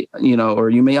may,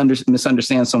 or you may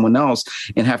misunderstand someone else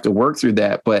and have to work through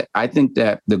that. But I think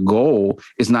that the goal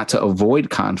is not to avoid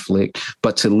conflict,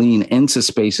 but to lean into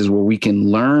spaces where we can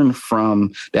learn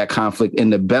from that conflict.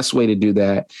 And the best way to do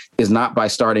that is not by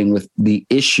starting with the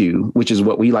issue, which is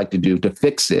what we like to do to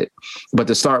fix it, but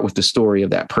to start with the story of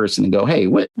that person and go, hey,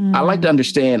 I'd like to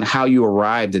understand how you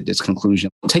arrived at this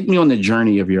conclusion. Take me on the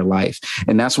journey of your life.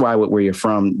 And that's why where you're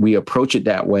from, we approach it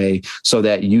that way so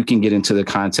that you can get into the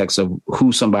context of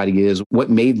who somebody is, what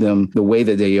made them the way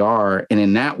that they are. And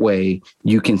in that way,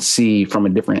 you can see from a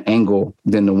different angle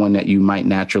than the one that you might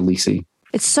naturally see.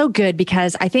 It's so good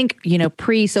because I think,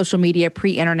 pre-social media,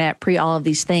 pre-internet, pre all of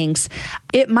these things,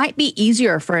 it might be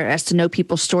easier for us to know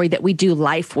people's story that we do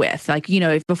life with. Like,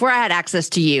 if before I had access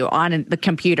to you on the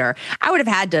computer, I would have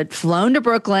had to flown to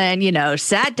Brooklyn,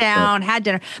 sat down, had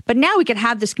dinner. But now we can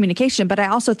have this communication. But I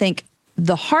also think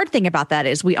the hard thing about that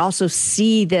is we also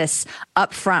see this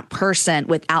upfront person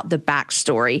without the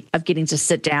backstory of getting to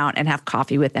sit down and have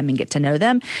coffee with them and get to know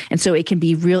them. And so it can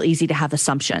be real easy to have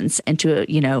assumptions and to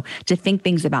think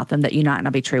things about them that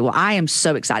not be true. Well, I am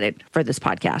so excited for this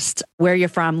podcast. Where You're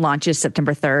From launches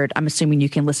September 3rd. I'm assuming you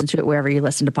can listen to it wherever you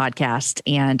listen to podcasts,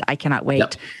 and I cannot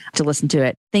wait to listen to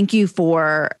it. Thank you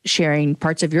for sharing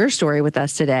parts of your story with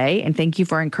us today. And thank you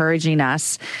for encouraging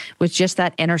us with just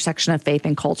that intersection of faith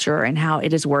and culture and how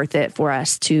it is worth it for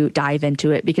us to dive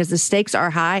into it because the stakes are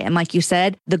high. And like you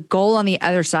said, the goal on the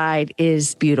other side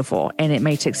is beautiful and it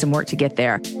may take some work to get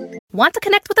there. Want to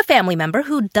connect with a family member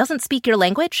who doesn't speak your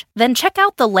language? Then check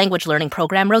out the language learning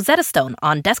program Rosetta Stone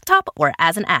on desktop or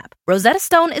as an app. Rosetta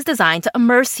Stone is designed to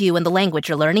immerse you in the language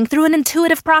you're learning through an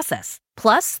intuitive process.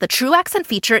 Plus, the True Accent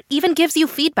feature even gives you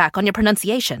feedback on your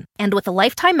pronunciation. And with a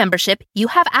lifetime membership, you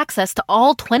have access to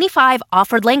all 25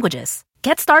 offered languages.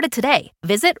 Get started today.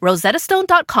 Visit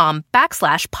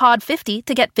rosettastone.com/pod50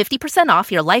 to get 50%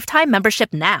 off your lifetime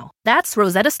membership now. That's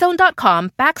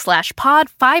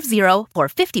rosettastone.com/pod50 for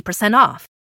 50% off.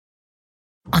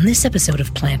 On this episode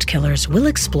of Plant Killers, we'll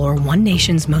explore one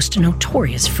nation's most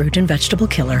notorious fruit and vegetable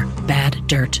killer, bad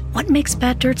dirt. What makes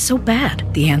bad dirt so bad?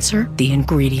 The answer? The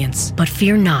ingredients. But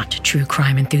fear not, true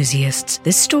crime enthusiasts.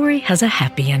 This story has a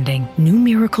happy ending. New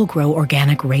Miracle Grow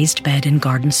organic raised bed and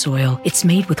garden soil. It's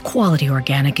made with quality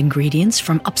organic ingredients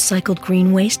from upcycled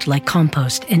green waste like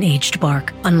compost and aged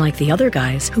bark. Unlike the other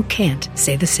guys who can't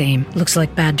say the same. Looks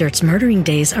like bad dirt's murdering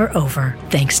days are over,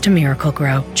 thanks to Miracle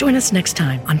Grow. Join us next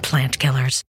time on Plant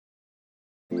Killers.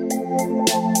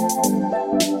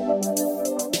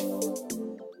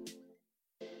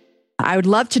 I would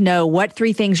love to know what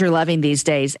 3 things you're loving these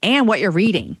days and what you're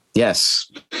reading. Yes.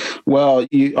 Well,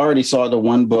 you already saw the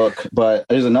one book, but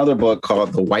there's another book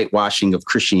called The Whitewashing of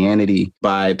Christianity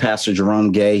by Pastor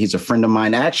Jerome Gay. He's a friend of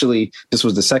mine. Actually, this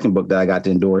was the second book that I got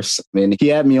to endorse. And he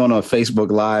had me on a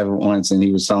Facebook Live once, and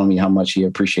he was telling me how much he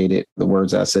appreciated the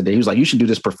words I said. He was like, you should do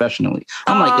this professionally.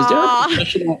 I'm like, is there a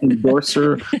professional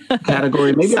endorser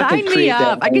category? Maybe I can create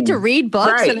that. I get to read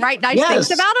books and write nice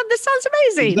things about them. This sounds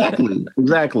amazing.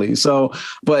 Exactly. So,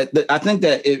 but I think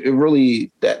that it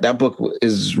really, that book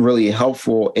is really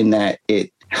helpful in that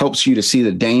it helps you to see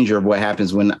the danger of what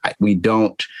happens when we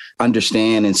don't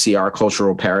understand and see our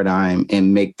cultural paradigm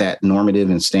and make that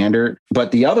normative and standard.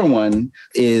 But the other one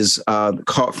is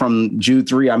called from Jude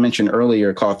 3, I mentioned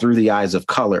earlier, called Through the Eyes of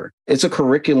Color. It's a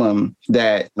curriculum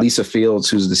that Lisa Fields,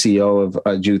 who's the CEO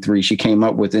of Jude 3, she came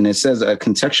up with, and it says a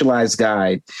contextualized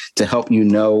guide to help you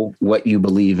know what you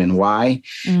believe and why.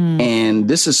 And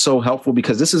this is so helpful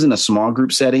because this is in a small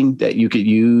group setting that you could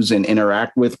use and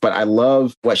interact with. But I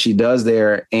love what she does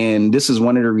there. And this is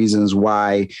one of the reasons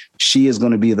why she is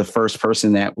going to be the first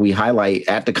person that we highlight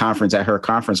at the conference, at her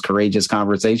conference, Courageous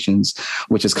Conversations,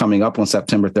 which is coming up on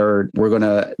September 3rd. We're going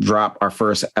to drop our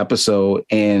first episode,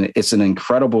 and it's an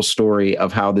incredible story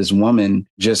of how this woman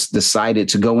just decided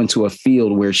to go into a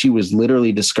field where she was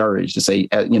literally discouraged to say,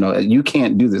 you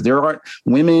can't do this. There aren't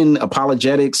women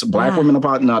apologetics, Black women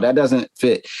apologetics. No, that doesn't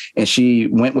fit. And she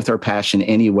went with her passion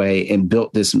anyway and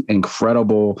built this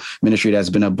incredible ministry that's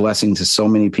been a blessing to so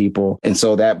many people. And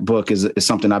so that book is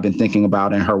something I've been thinking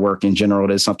about, and her work in general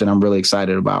is something I'm really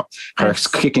excited about. Her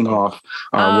kicking off.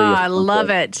 I love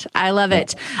it. I love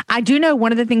it. I do know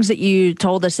one of the things that you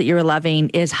told us that you were loving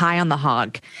is High on the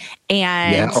Hog.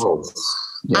 And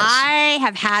Yes. I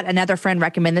have had another friend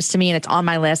recommend this to me, and it's on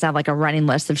my list. I have like a running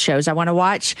list of shows I want to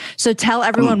watch. So tell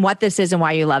everyone what this is and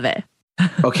why you love it.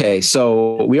 Okay,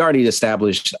 so we already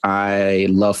established I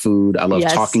love food. I love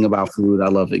talking about food. I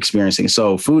love experiencing.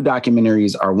 So food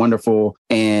documentaries are wonderful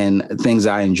and things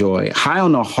I enjoy. High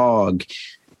on the Hog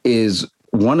is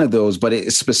one of those, but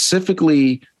it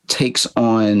specifically takes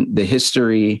on the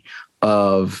history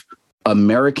of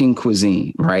American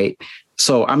cuisine, right?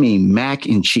 So, I mean, mac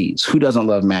and cheese. Who doesn't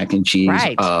love mac and cheese?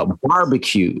 Right.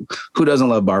 Barbecue. Who doesn't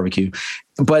love barbecue?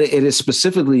 But it is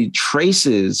specifically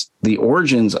traces the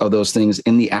origins of those things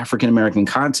in the African-American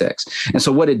context. And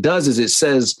so what it does is it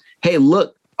says, hey,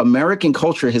 look, American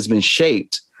culture has been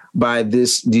shaped by the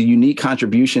unique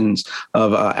contributions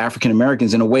of African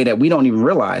Americans in a way that we don't even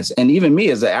realize. And even me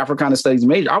as an Africana Studies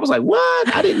major, I was like,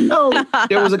 what? I didn't know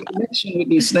there was a connection with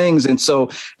these things. And so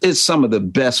it's some of the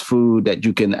best food that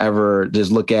you can ever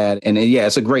just look at. And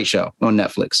it's a great show on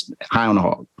Netflix, High on the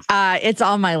Hog. It's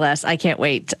on my list. I can't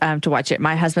wait to watch it.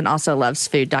 My husband also loves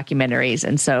food documentaries.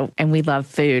 And we love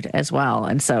food as well.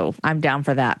 And so I'm down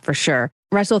for that for sure.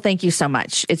 Rasool, thank you so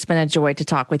much. It's been a joy to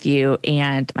talk with you,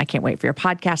 and I can't wait for your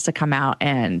podcast to come out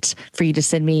and for you to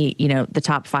send me, the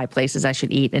top 5 places I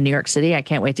should eat in New York City. I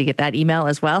can't wait to get that email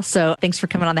as well. So thanks for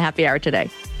coming on the Happy Hour today.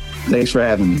 Thanks for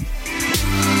having me.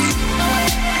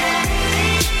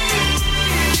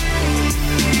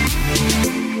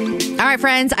 All right,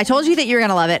 friends, I told you that you're going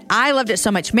to love it. I loved it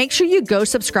so much. Make sure you go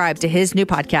subscribe to his new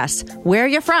podcast, Where Are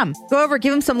You From? Go over,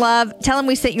 give him some love, tell him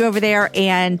we sent you over there,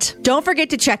 and don't forget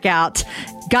to check out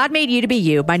God Made You to Be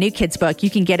You, my new kids book.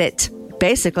 You can get it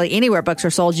basically anywhere books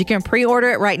are sold. You can pre-order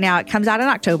it right now. It comes out in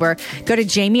October. Go to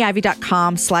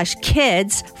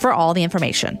jamieivey.com/kids for all the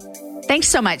information. Thanks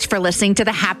so much for listening to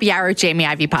the Happy Hour Jamie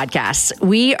Ivey podcast.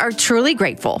 We are truly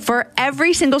grateful for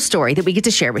every single story that we get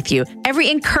to share with you,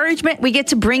 every encouragement we get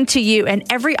to bring to you, and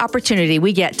every opportunity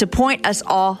we get to point us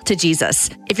all to Jesus.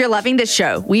 If you're loving this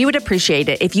show, we would appreciate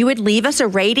it if you would leave us a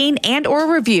rating and or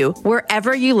a review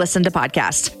wherever you listen to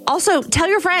podcasts. Also, tell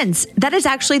your friends. That is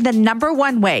actually the number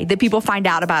one way that people find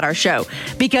out about our show,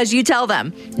 because you tell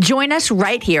them. Join us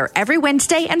right here every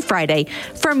Wednesday and Friday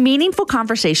for meaningful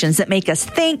conversations that make us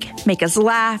think, make us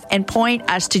laugh, and point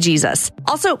us to Jesus.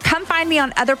 Also, come find me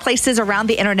on other places around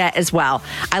the internet as well.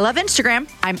 I love Instagram.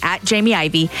 I'm at Jamie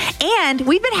Ivey. And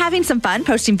we've been having some fun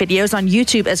posting videos on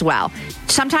YouTube as well.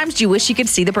 Sometimes you wish you could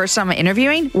see the person I'm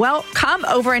interviewing? Well, come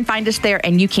over and find us there,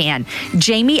 and you can.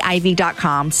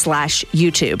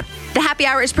 JamieIvey.com/YouTube. The Happy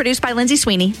Hour is produced by Lindsay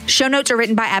Sweeney. Show notes are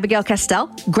written by Abigail Castell.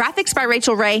 Graphics by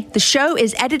Rachel Ray. The show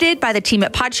is edited by the team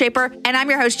at Podshaper. And I'm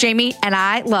your host, Jamie, and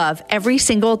I love every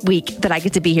single week that I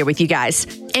get to be here with you guys.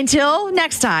 Until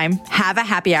next time, have a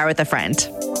happy hour with a friend.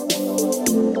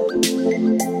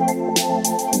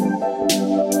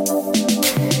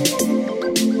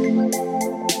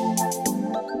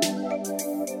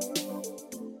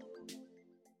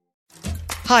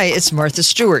 Hi, it's Martha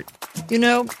Stewart. You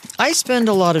know, I spend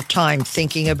a lot of time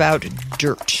thinking about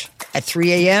dirt. At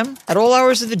 3 a.m., at all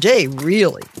hours of the day,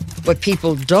 really. What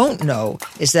people don't know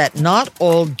is that not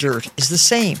all dirt is the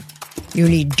same. You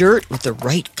need dirt with the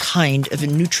right kind of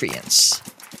nutrients.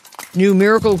 New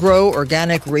Miracle Grow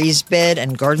organic raised bed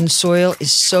and garden soil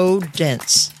is so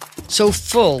dense, so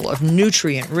full of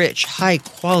nutrient-rich,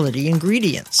 high-quality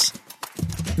ingredients.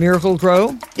 Miracle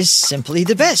Grow is simply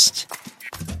the best.